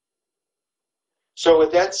 So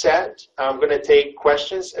with that said, I'm going to take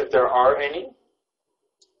questions if there are any.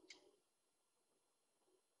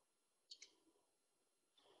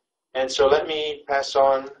 And so let me pass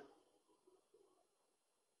on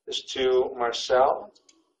this to Marcel.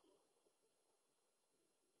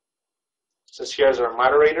 Since here's our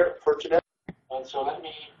moderator for today. And so let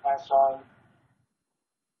me pass on.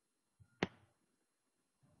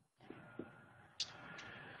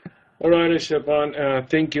 All right, Szczepan,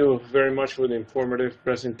 thank you very much for the informative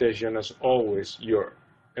presentation. As always, you're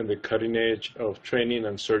in the cutting edge of training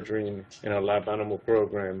and surgery in a lab animal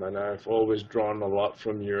program, and I've always drawn a lot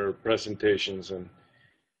from your presentations.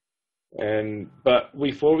 But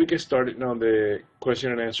before we get started on the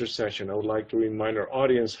question and answer session, I would like to remind our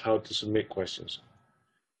audience how to submit questions.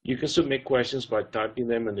 You can submit questions by typing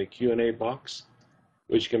them in the Q&A box,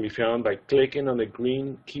 which can be found by clicking on the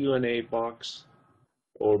green Q&A box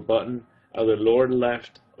or button at the lower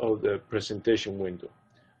left of the presentation window.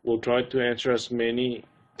 We'll try to answer as many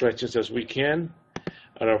questions as we can.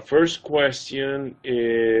 And our first question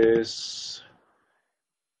is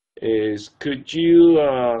could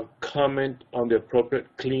you comment on the appropriate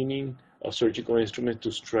cleaning of surgical instruments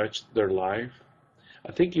to stretch their life?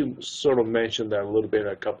 I think you sort of mentioned that a little bit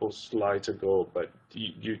a couple slides ago, but do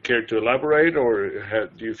you care to elaborate, or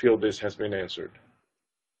do you feel this has been answered?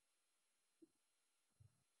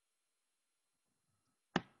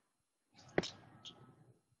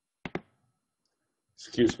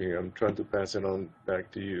 Excuse me, I'm trying to pass it on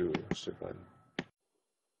back to you, Szczepan.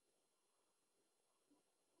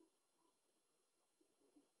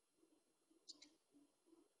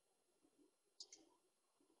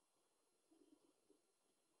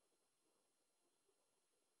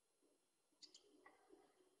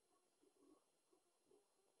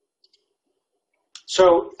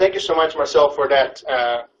 So thank you so much, Marcel, for that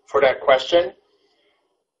question.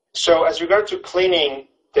 So as regard to cleaning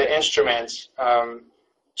the instruments,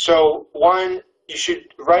 so one, you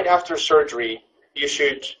should, right after surgery, you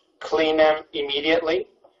should clean them immediately,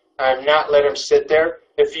 not let them sit there.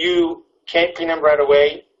 If you can't clean them right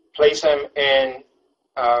away, place them in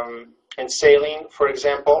saline, for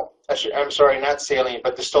example. I'm sorry, not saline,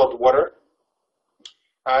 but distilled water.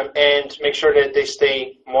 And make sure that they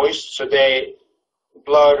stay moist so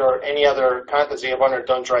blood or any other contents they have on it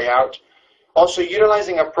don't dry out. Also,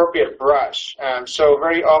 utilizing appropriate brush. So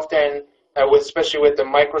very often, especially with the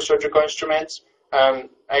microsurgical instruments,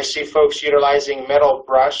 I see folks utilizing metal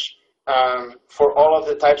brush for all of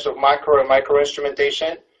the types of macro and micro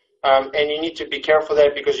instrumentation. And you need to be careful of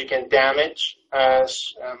that because you can damage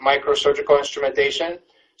microsurgical instrumentation.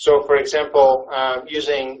 So for example,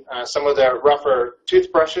 using some of the rougher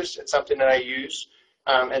toothbrushes, it's something that I use,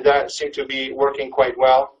 and that seemed to be working quite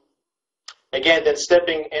well. Again, then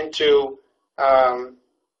stepping into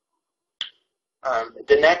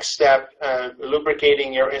the next step,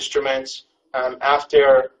 lubricating your instruments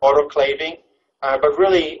after autoclaving. But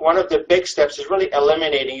really, one of the big steps is really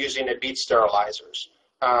eliminating using the bead sterilizers.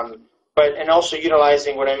 And also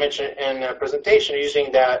utilizing what I mentioned in the presentation,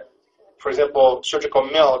 using that, for example, surgical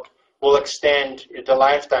milk will extend the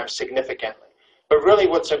lifetime significantly. But really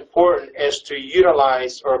what's important is to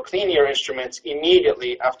utilize or clean your instruments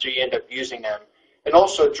immediately after you end up using them. And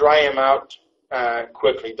also dry them out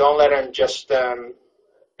quickly. Don't let them just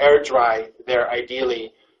air dry there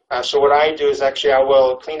ideally. So what I do is actually I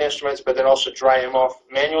will clean instruments but then also dry them off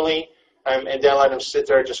manually and then let them sit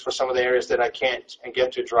there just for some of the areas that I can't and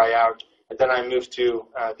get to dry out. And then I move to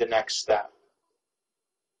the next step.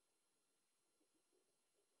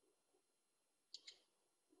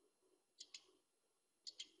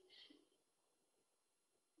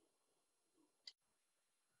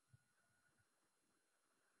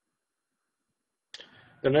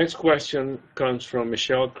 The next question comes from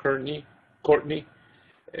Michelle Courtney,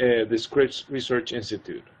 the Scripps Research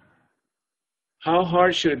Institute. How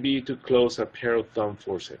hard should it be to close a pair of thumb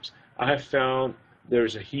forceps? I have found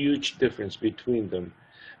there's a huge difference between them,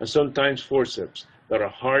 and sometimes forceps that are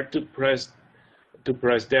hard to press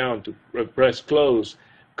down, to press close,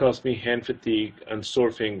 cause me hand fatigue and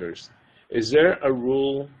sore fingers. Is there a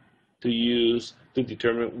rule to use to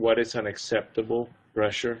determine what is an acceptable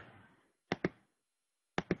pressure?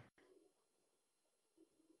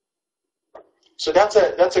 So that's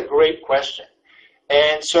a great question.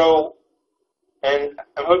 And so, and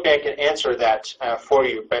I'm hoping I can answer that for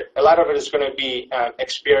you, but a lot of it is going to be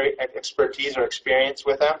expertise or experience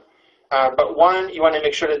with them. But one, you want to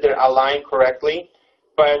make sure that they're aligned correctly,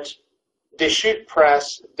 but they should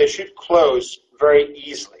close very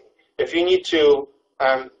easily. If you need to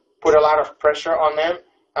put a lot of pressure on them,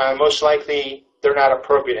 most likely they're not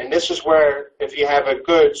appropriate. And this is where, if you have a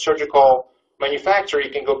good surgical manufacturer,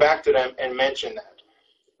 you can go back to them and mention that.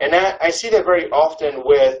 And I see that very often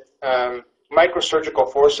with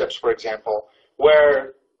microsurgical forceps, for example,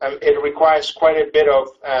 where it requires quite a bit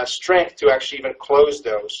of strength to actually even close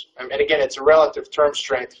those. And again, it's a relative term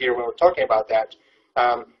strength here when we're talking about that.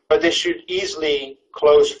 But they should easily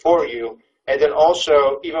close for you. And then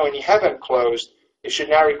also, even when you haven't closed, it should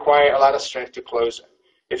not require a lot of strength to close it.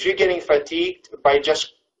 If you're getting fatigued by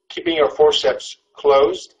just keeping your forceps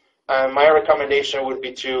closed, my recommendation would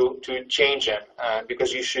be to change them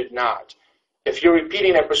because you should not. If you're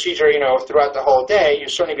repeating a procedure, throughout the whole day, you're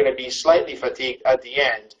certainly going to be slightly fatigued at the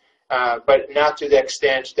end, but not to the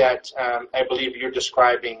extent that I believe you're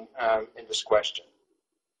describing in this question.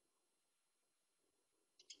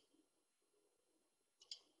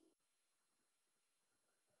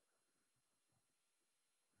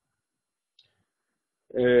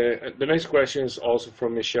 The next question is also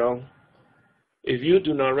from Michelle. If you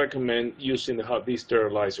do not recommend using the hot bead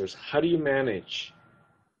sterilizers, how do you manage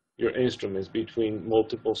your instruments between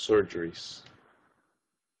multiple surgeries?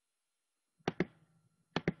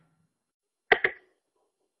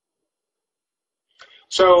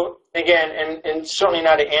 So again, and certainly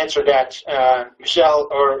not to answer that, Michelle,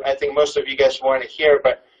 or I think most of you guys want to hear,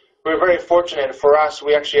 but we're very fortunate. For us,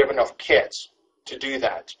 we actually have enough kits to do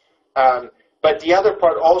that. But the other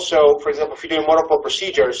part also, for example, if you're doing multiple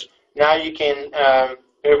procedures, now you can,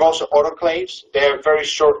 we have also autoclaves. They have very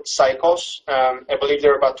short cycles. I believe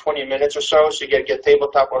they're about 20 minutes or so you get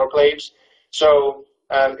tabletop autoclaves. So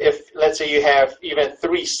if, let's say you have even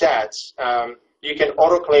 3 sets, you can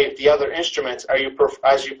autoclave the other instruments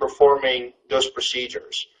as you're performing those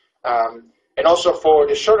procedures. And also for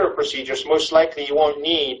the shorter procedures, most likely you won't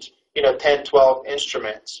need 10, 12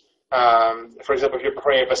 instruments. For example, if you're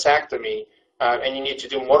performing a vasectomy and you need to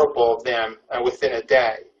do multiple of them within a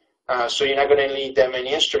day. So you're not going to need that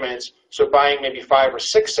many instruments. So buying maybe 5 or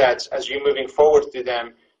 6 sets as you're moving forward through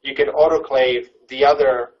them, you can autoclave the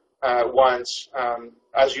other ones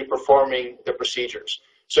as you're performing the procedures.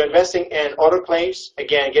 So investing in autoclaves,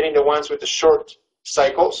 again, getting the ones with the short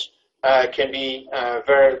cycles can be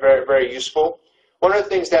very, very, very useful. One of the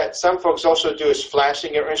things that some folks also do is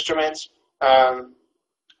flashing your instruments.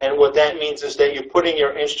 And what that means is that you're putting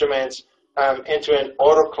your instruments into an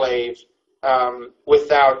autoclave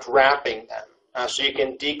without wrapping them. So you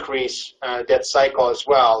can decrease that cycle as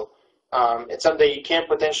well. It's something you can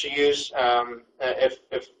potentially use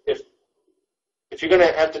if you're going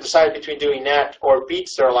to have to decide between doing that or bead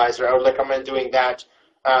sterilizer. I would recommend doing that.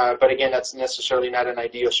 But again, that's necessarily not an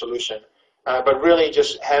ideal solution. But really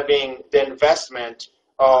just having the investment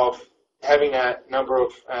of having a number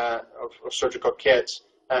of surgical kits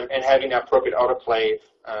and having an appropriate autoclave,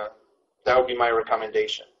 that would be my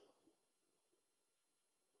recommendation.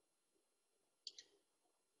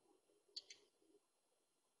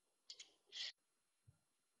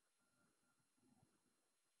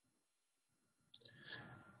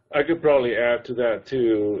 I could probably add to that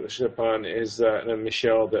too, Szczepan, is that, and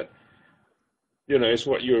Michelle, that, it's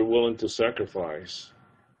what you're willing to sacrifice.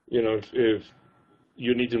 If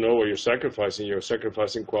you need to know what you're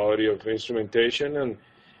sacrificing quality of instrumentation,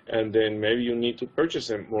 and then maybe you need to purchase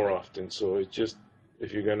them more often. So it's just,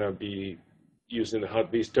 if you're going to be using the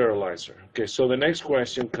hot bead sterilizer. Okay, so the next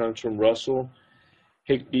question comes from Russell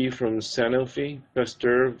Higbee from Sanofi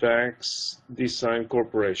Pasteur Vax Design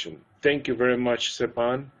Corporation. Thank you very much,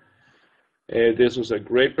 Szczepan. This was a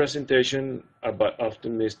great presentation about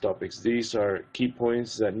often missed topics. These are key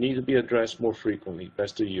points that need to be addressed more frequently.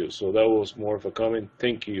 Best to you. So that was more of a comment.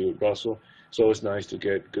 Thank you, Russell. It's always nice to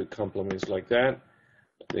get good compliments like that.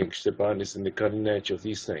 I think Szczepan is in the cutting edge of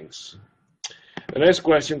these things. The next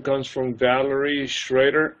question comes from Valerie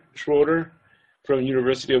Schroeder from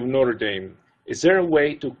University of Notre Dame. Is there a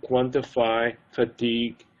way to quantify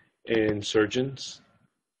fatigue in surgeons?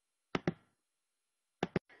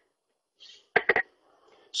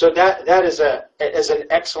 So that is an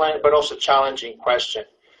excellent but also challenging question.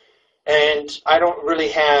 And I don't really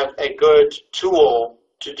have a good tool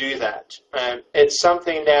to do that. It's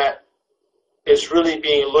something that is really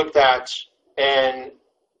being looked at in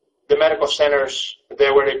the medical centers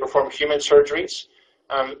there where they perform human surgeries.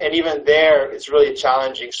 And even there, it's really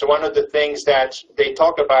challenging. So one of the things that they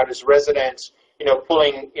talk about is residents,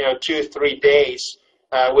 pulling 2-3 days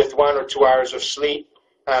with 1 or 2 hours of sleep,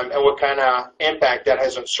 and what kind of impact that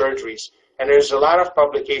has on surgeries. And there's a lot of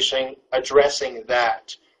publication addressing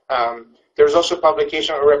that. There's also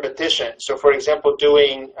publication on repetition. So, for example,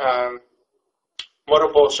 doing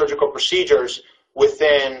multiple surgical procedures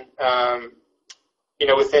within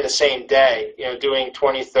within the same day, doing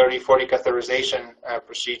 20, 30, 40 catheterization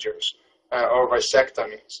procedures or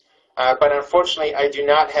vasectomies. But unfortunately, I do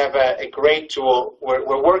not have a great tool.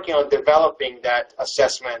 We're working on developing that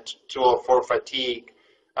assessment tool for fatigue.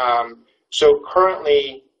 So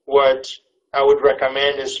currently, what I would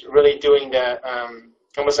recommend is really doing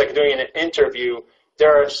almost like doing an interview.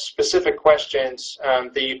 There are specific questions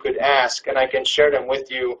that you could ask, and I can share them with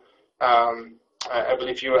you. I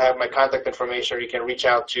believe you will have my contact information, or you can reach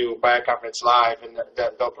out to Bioconference Live, and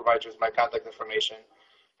they'll provide you with my contact information.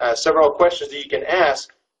 Several questions that you can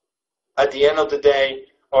ask at the end of the day,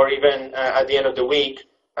 or even at the end of the week,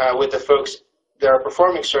 with the folks that are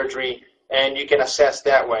performing surgery, and you can assess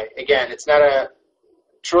that way. Again, it's not a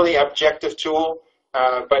truly objective tool,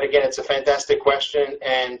 but again, it's a fantastic question,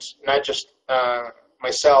 and not just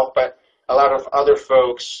myself, but a lot of other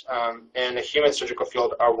folks in the human surgical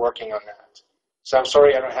field are working on that. So I'm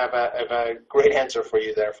sorry I don't have a great answer for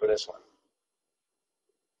you there for this one.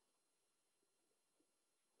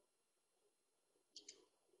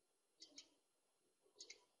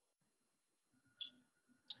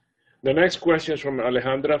 The next question is from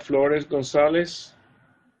Alejandra Flores González,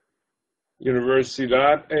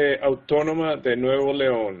 Universidad Autónoma de Nuevo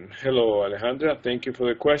León. Hello, Alejandra. Thank you for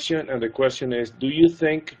the question. And the question is, do you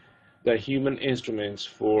think that human instruments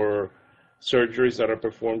for surgeries that are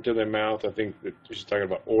performed to the mouth, I think that she's talking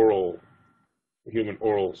about human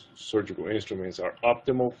oral surgical instruments, are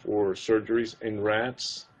optimal for surgeries in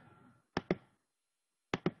rats?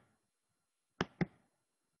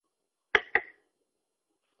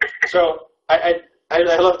 So I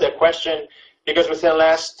love that question, because within the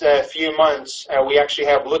last few months, we actually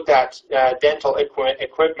have looked at dental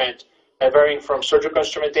equipment varying from surgical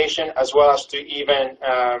instrumentation as well as to even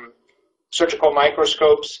surgical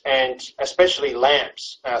microscopes and especially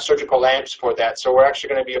lamps, surgical lamps for that. So we're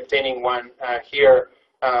actually going to be obtaining one here,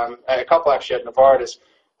 a couple actually at Novartis.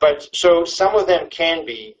 But so some of them can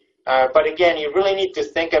be, but again, you really need to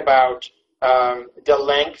think about the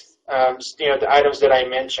length, the items that I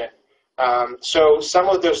mentioned. So some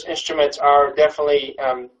of those instruments are definitely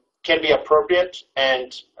can be appropriate,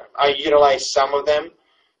 and I utilize some of them.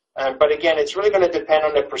 But again, it's really going to depend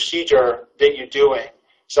on the procedure that you're doing.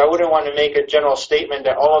 So I wouldn't want to make a general statement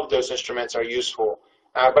that all of those instruments are useful.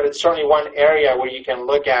 But it's certainly one area where you can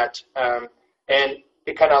look at, and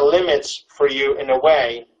it kind of limits for you in a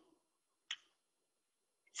way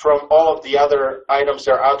from all of the other items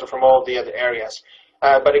that are out there from all of the other areas.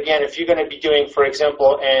 But again, if you're going to be doing, for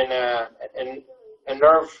example, a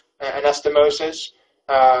nerve anastomosis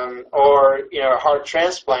or a heart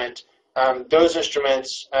transplant, those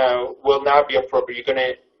instruments will not be appropriate. You're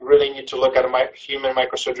going to really need to look at a human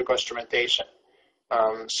microsurgical instrumentation.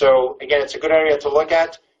 So again, it's a good area to look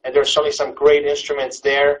at, and there's certainly some great instruments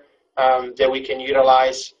there that we can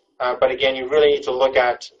utilize. But again, you really need to look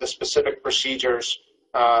at the specific procedures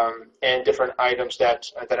and different items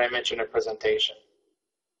that I mentioned in the presentation.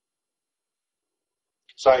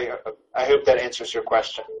 So I hope that answers your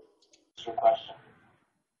question.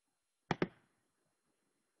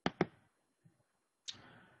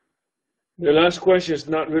 The last question is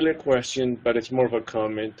not really a question, but it's more of a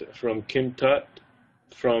comment from Kim Tutt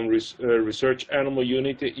from Research Animal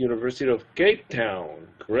Unit at University of Cape Town.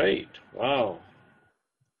 Great, wow.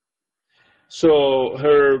 So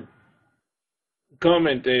her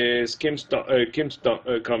comment is, Kim's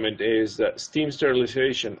comment is that steam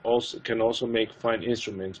sterilization can also make fine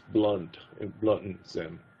instruments blunt and bluntens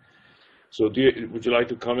them. So would you like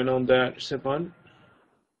to comment on that, Szczepan?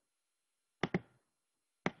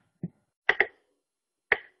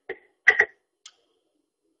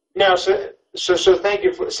 No, so thank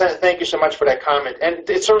you so much for that comment, and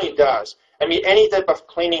it certainly does. I mean, any type of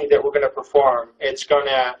cleaning that we're going to perform, it's going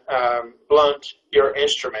to blunt your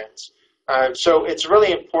instruments. So it's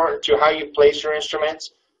really important to how you place your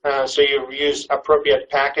instruments. So you use appropriate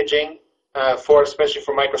packaging especially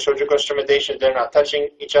for microsurgical instrumentation. They're not touching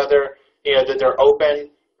each other, that they're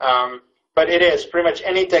open. But it is pretty much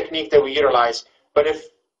any technique that we utilize. But if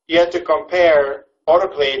you had to compare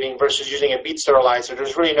autoclaving versus using a bead sterilizer,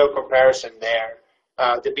 there's really no comparison there.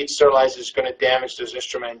 The bead sterilizer is going to damage those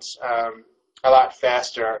instruments a lot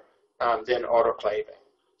faster than autoclaving.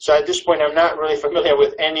 So at this point, I'm not really familiar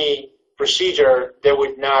with any procedure that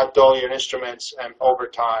would not dull your instruments over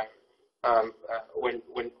time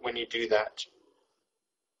when you do that.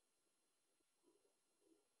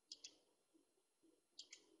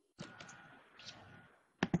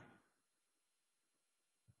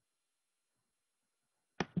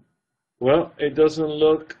 Well, it doesn't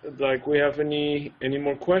look like we have any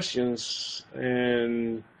more questions,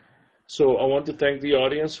 and so I want to thank the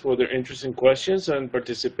audience for their interesting questions and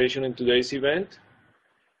participation in today's event.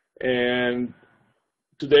 And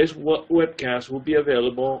today's webcast will be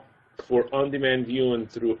available for on-demand viewing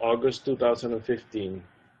through August 2015.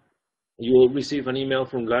 You will receive an email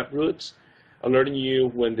from LabRoots alerting you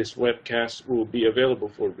when this webcast will be available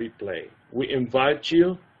for replay. We invite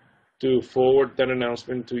you to forward that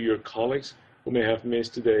announcement to your colleagues who may have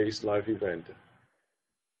missed today's live event.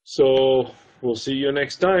 So we'll see you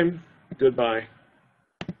next time. Goodbye.